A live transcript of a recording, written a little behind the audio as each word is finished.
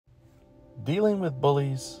Dealing with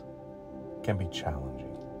bullies can be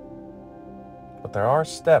challenging, but there are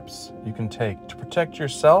steps you can take to protect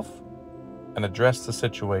yourself and address the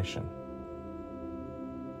situation.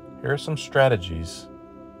 Here are some strategies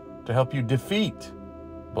to help you defeat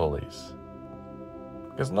bullies,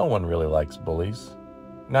 because no one really likes bullies,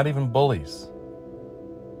 not even bullies.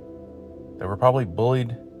 They were probably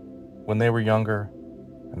bullied when they were younger,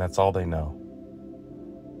 and that's all they know.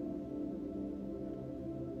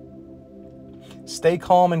 Stay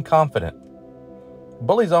calm and confident.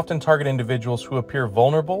 Bullies often target individuals who appear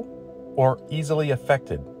vulnerable or easily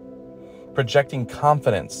affected. Projecting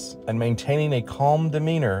confidence and maintaining a calm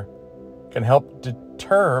demeanor can help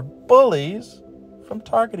deter bullies from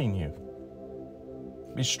targeting you.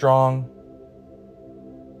 Be strong,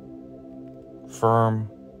 firm.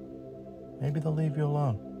 Maybe they'll leave you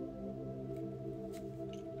alone.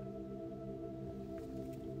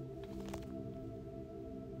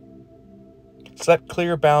 Set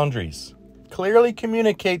clear boundaries. Clearly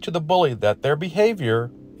communicate to the bully that their behavior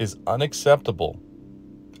is unacceptable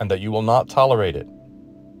and that you will not tolerate it.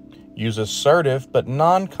 Use assertive but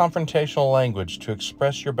non-confrontational language to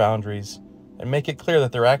express your boundaries and make it clear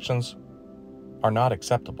that their actions are not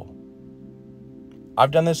acceptable. I've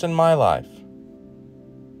done this in my life.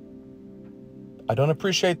 I don't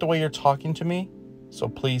appreciate the way you're talking to me, so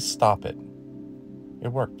please stop it.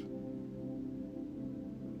 It worked.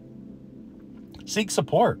 Seek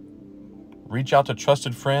support. Reach out to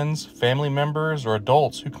trusted friends, family members, or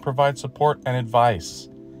adults who can provide support and advice.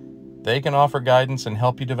 They can offer guidance and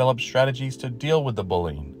help you develop strategies to deal with the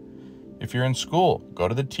bullying. If you're in school, go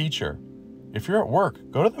to the teacher. If you're at work,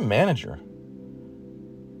 go to the manager.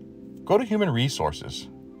 Go to human resources.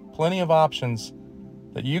 Plenty of options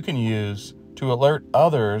that you can use to alert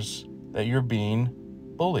others that you're being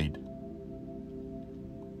bullied.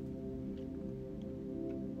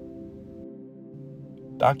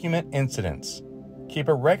 Document incidents. Keep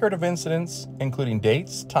a record of incidents, including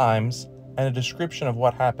dates, times, and a description of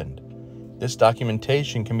what happened. This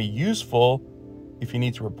documentation can be useful if you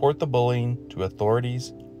need to report the bullying to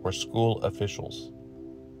authorities or school officials.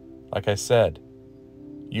 Like I said,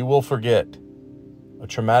 you will forget. A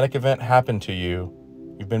traumatic event happened to you.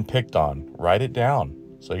 You've been picked on. Write it down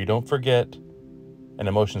so you don't forget and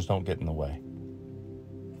emotions don't get in the way.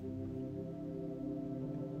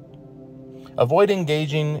 Avoid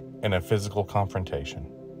engaging in a physical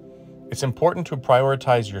confrontation. It's important to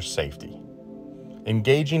prioritize your safety.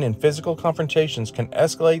 Engaging in physical confrontations can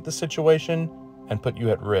escalate the situation and put you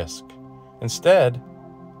at risk. Instead,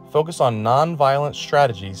 focus on non-violent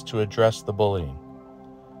strategies to address the bullying.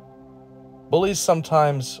 Bullies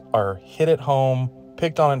sometimes are hit at home,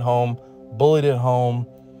 picked on at home, bullied at home,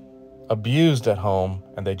 abused at home,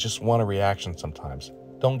 and they just want a reaction sometimes.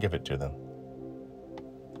 Don't give it to them.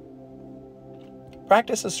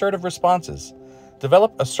 Practice assertive responses.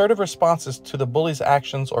 Develop assertive responses to the bully's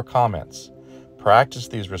actions or comments. Practice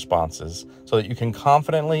these responses so that you can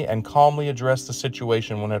confidently and calmly address the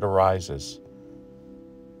situation when it arises.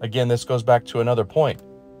 Again, this goes back to another point.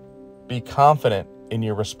 Be confident in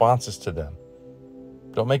your responses to them.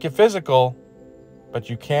 Don't make it physical, but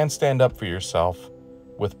you can stand up for yourself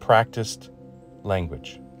with practiced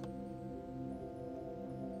language.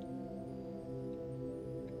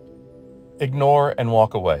 Ignore and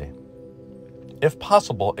walk away. If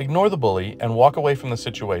possible, ignore the bully and walk away from the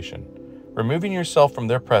situation. Removing yourself from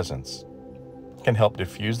their presence can help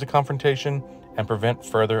diffuse the confrontation and prevent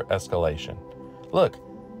further escalation. Look,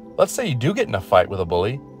 let's say you do get in a fight with a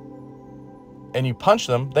bully and you punch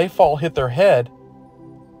them, they fall, hit their head,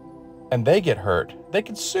 and they get hurt. They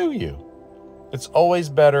could sue you. It's always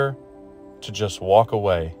better to just walk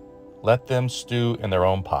away. Let them stew in their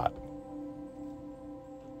own pot.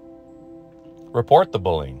 Report the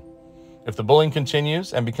bullying. If the bullying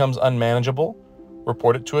continues and becomes unmanageable,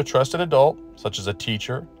 report it to a trusted adult, such as a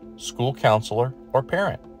teacher, school counselor, or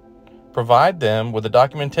parent. Provide them with the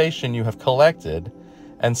documentation you have collected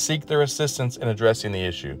and seek their assistance in addressing the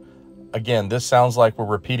issue. Again, this sounds like we're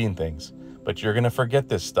repeating things, but you're going to forget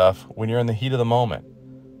this stuff when you're in the heat of the moment.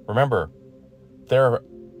 Remember, there are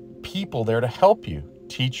people there to help you,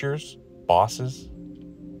 teachers, bosses.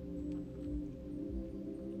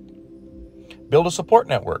 Build a support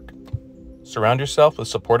network. Surround yourself with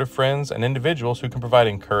supportive friends and individuals who can provide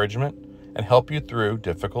encouragement and help you through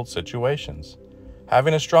difficult situations.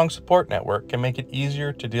 Having a strong support network can make it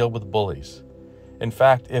easier to deal with bullies. In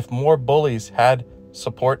fact, if more bullies had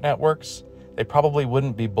support networks, they probably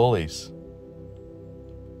wouldn't be bullies.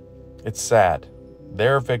 It's sad.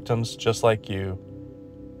 They're victims just like you,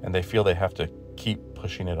 and they feel they have to keep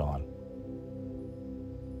pushing it on.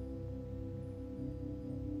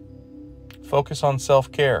 focus on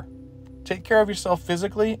self-care. Take care of yourself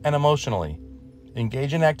physically and emotionally.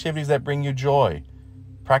 Engage in activities that bring you joy.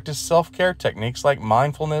 Practice self-care techniques like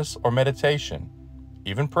mindfulness or meditation,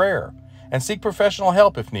 even prayer, and seek professional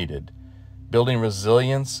help if needed. Building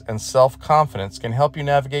resilience and self-confidence can help you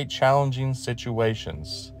navigate challenging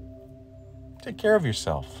situations. Take care of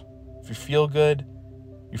yourself. If you feel good,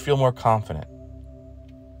 you feel more confident.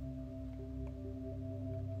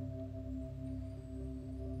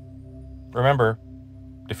 Remember,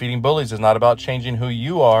 defeating bullies is not about changing who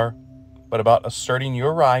you are, but about asserting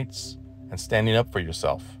your rights and standing up for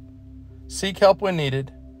yourself. Seek help when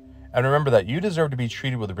needed, and remember that you deserve to be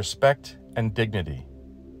treated with respect and dignity.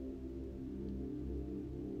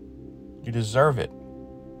 You deserve it.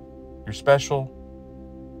 You're special.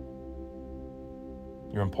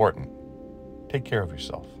 You're important. Take care of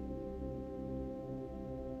yourself.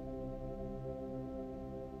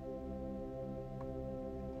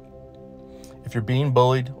 If you're being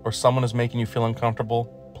bullied or someone is making you feel uncomfortable,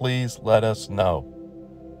 please let us know.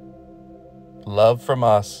 Love from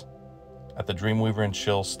us at the Dreamweaver and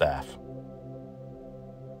Chill staff.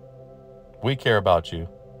 We care about you.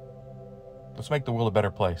 Let's make the world a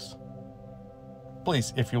better place.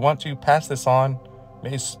 Please, if you want to, pass this on.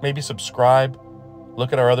 Maybe subscribe.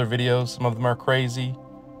 Look at our other videos. Some of them are crazy.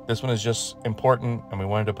 This one is just important, and we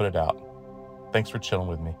wanted to put it out. Thanks for chilling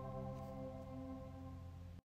with me.